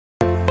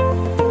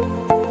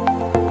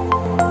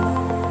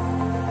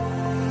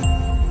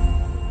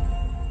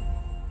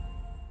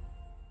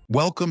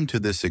Welcome to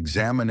this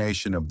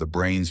examination of the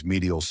brain's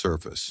medial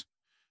surface,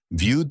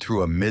 viewed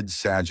through a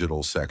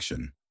mid-sagittal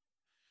section.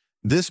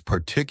 This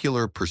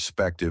particular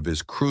perspective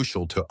is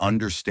crucial to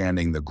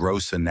understanding the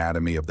gross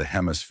anatomy of the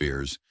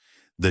hemispheres,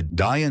 the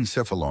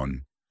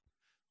diencephalon,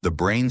 the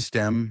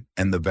brainstem,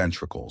 and the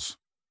ventricles.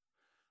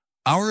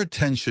 Our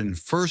attention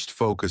first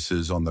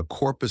focuses on the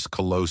corpus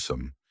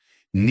callosum,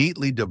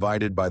 neatly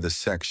divided by the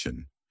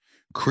section,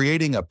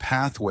 creating a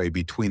pathway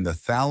between the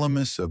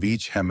thalamus of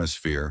each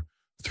hemisphere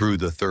through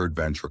the third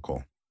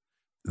ventricle.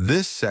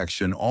 This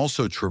section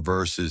also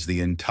traverses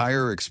the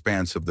entire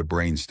expanse of the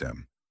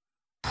brainstem.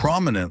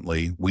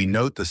 Prominently, we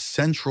note the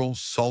central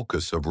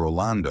sulcus of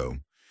Rolando,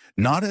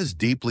 not as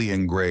deeply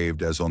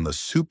engraved as on the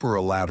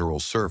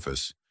superolateral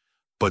surface,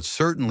 but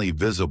certainly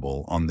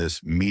visible on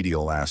this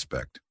medial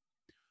aspect.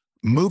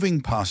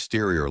 Moving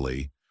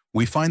posteriorly,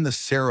 we find the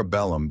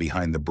cerebellum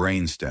behind the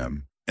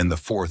brainstem and the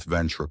fourth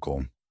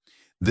ventricle.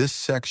 This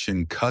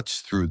section cuts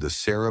through the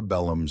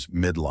cerebellum's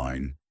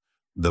midline,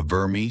 the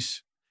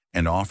vermis,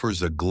 and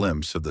offers a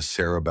glimpse of the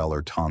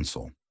cerebellar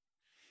tonsil.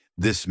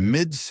 This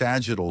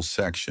mid-sagittal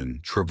section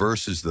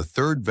traverses the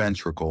third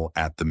ventricle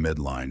at the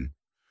midline,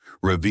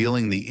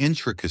 revealing the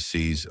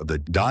intricacies of the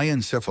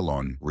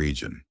diencephalon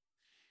region.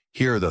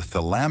 Here, the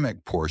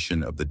thalamic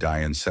portion of the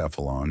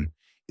diencephalon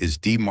is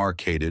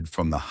demarcated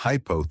from the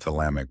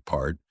hypothalamic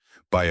part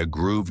by a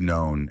groove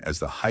known as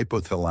the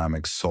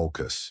hypothalamic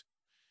sulcus.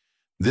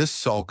 This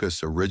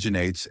sulcus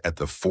originates at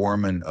the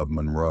foramen of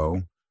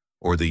Monro,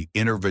 or the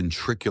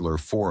interventricular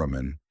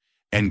foramen,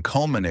 and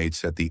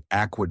culminates at the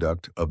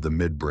aqueduct of the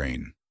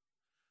midbrain.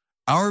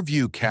 Our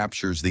view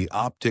captures the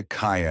optic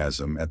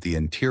chiasm at the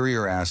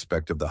anterior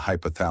aspect of the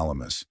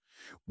hypothalamus,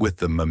 with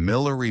the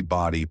mammillary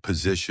body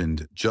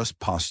positioned just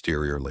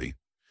posteriorly.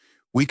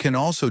 We can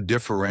also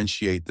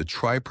differentiate the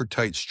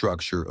tripartite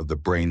structure of the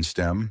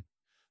brainstem,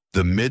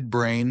 the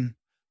midbrain,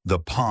 the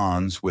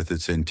pons with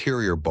its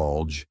anterior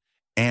bulge,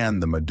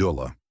 and the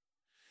medulla.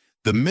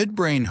 The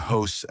midbrain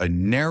hosts a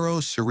narrow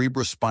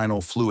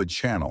cerebrospinal fluid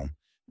channel,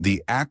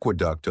 the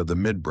aqueduct of the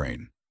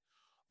midbrain.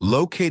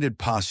 Located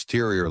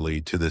posteriorly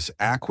to this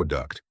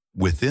aqueduct,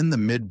 within the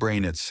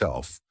midbrain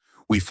itself,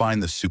 we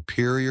find the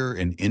superior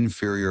and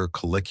inferior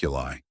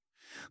colliculi,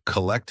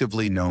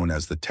 collectively known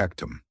as the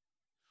tectum.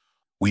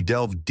 We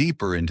delve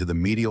deeper into the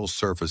medial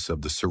surface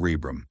of the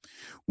cerebrum,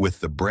 with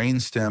the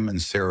brainstem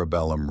and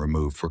cerebellum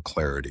removed for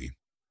clarity.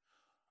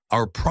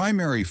 Our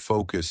primary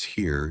focus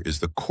here is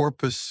the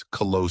corpus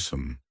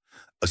callosum,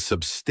 a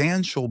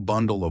substantial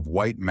bundle of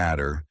white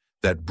matter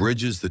that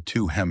bridges the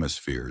two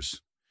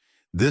hemispheres.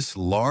 This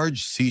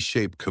large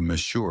C-shaped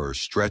commissure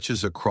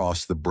stretches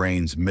across the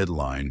brain's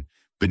midline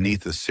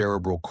beneath the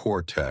cerebral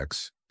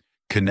cortex,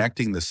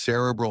 connecting the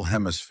cerebral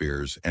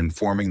hemispheres and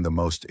forming the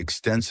most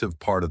extensive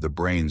part of the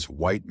brain's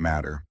white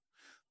matter.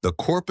 The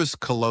corpus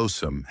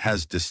callosum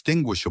has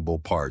distinguishable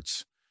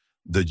parts: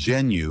 the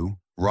genu,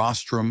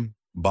 rostrum,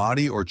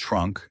 body or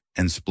trunk,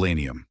 and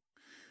splenium.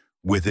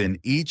 Within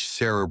each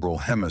cerebral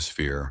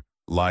hemisphere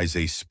lies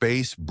a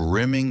space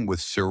brimming with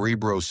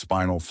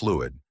cerebrospinal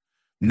fluid,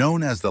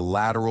 known as the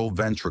lateral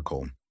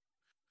ventricle.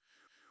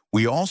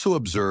 We also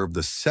observe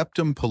the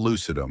septum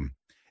pellucidum,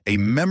 a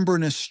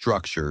membranous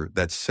structure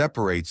that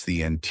separates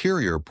the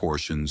anterior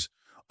portions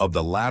of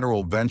the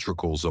lateral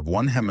ventricles of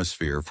one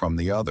hemisphere from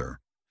the other.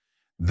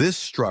 This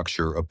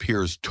structure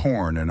appears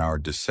torn in our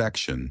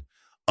dissection,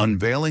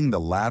 unveiling the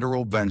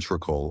lateral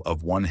ventricle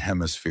of one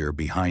hemisphere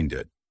behind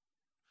it.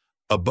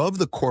 Above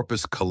the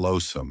corpus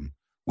callosum,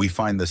 we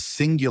find the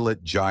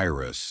cingulate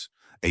gyrus,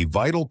 a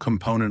vital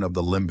component of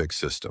the limbic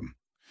system.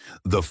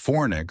 The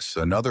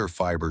fornix, another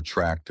fiber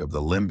tract of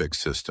the limbic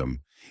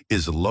system,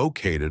 is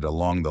located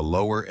along the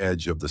lower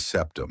edge of the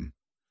septum.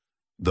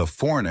 The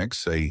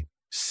fornix, a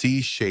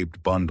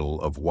C-shaped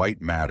bundle of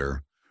white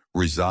matter,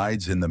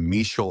 resides in the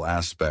mesial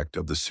aspect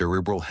of the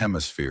cerebral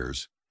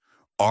hemispheres,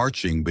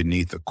 arching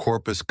beneath the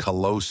corpus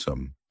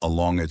callosum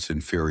along its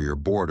inferior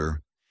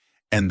border,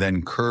 and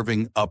then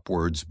curving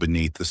upwards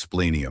beneath the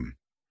splenium.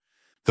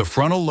 The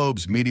frontal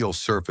lobe's medial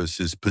surface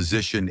is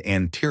positioned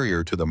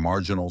anterior to the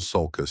marginal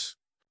sulcus.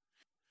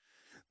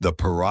 The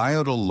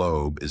parietal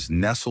lobe is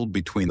nestled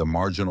between the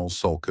marginal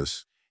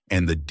sulcus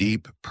and the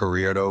deep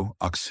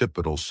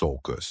parieto-occipital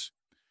sulcus.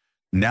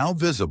 Now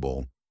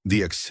visible,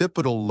 the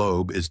occipital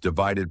lobe is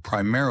divided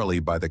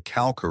primarily by the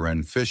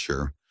calcarine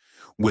fissure,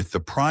 with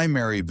the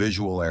primary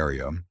visual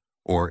area,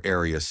 or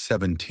area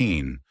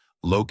 17,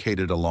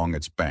 located along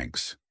its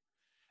banks.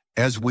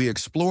 As we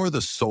explore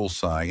the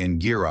sulci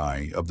and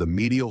gyri of the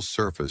medial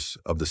surface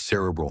of the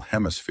cerebral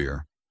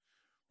hemisphere,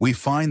 we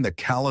find the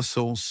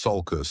callosal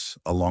sulcus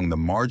along the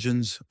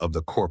margins of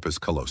the corpus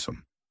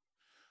callosum.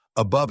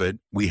 Above it,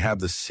 we have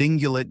the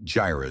cingulate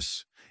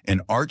gyrus,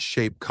 an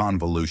arch-shaped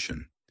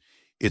convolution.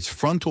 Its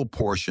frontal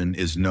portion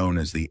is known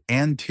as the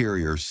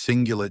anterior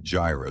cingulate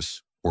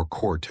gyrus, or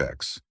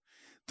cortex.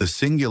 The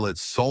cingulate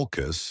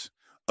sulcus,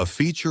 a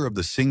feature of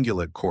the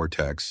cingulate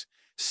cortex,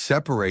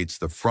 separates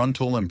the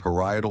frontal and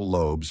parietal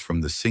lobes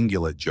from the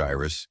cingulate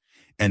gyrus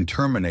and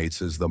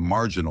terminates as the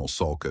marginal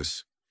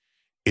sulcus.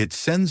 It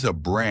sends a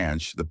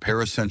branch, the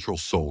paracentral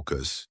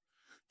sulcus,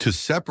 to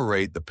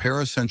separate the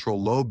paracentral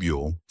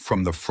lobule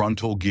from the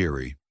frontal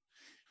gyri.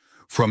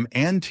 From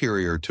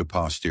anterior to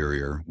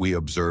posterior, we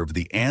observe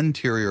the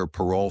anterior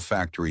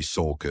parolfactory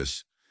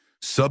sulcus,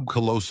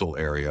 subcallosal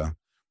area,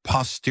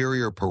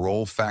 posterior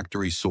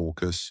parolfactory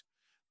sulcus,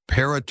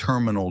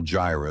 paraterminal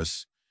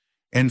gyrus,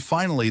 and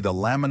finally the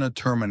lamina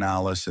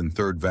terminalis and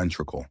third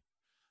ventricle.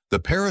 The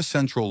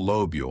paracentral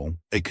lobule,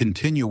 a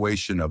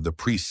continuation of the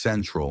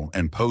precentral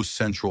and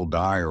postcentral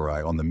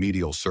gyri on the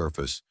medial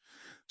surface,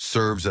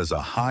 serves as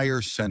a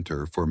higher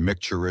center for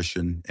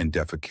micturition and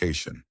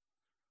defecation.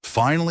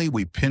 Finally,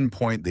 we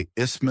pinpoint the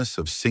isthmus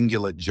of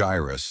Cingulate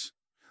gyrus,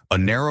 a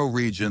narrow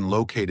region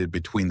located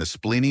between the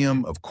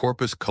splenium of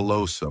Corpus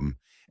callosum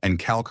and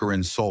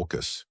calcarine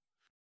sulcus.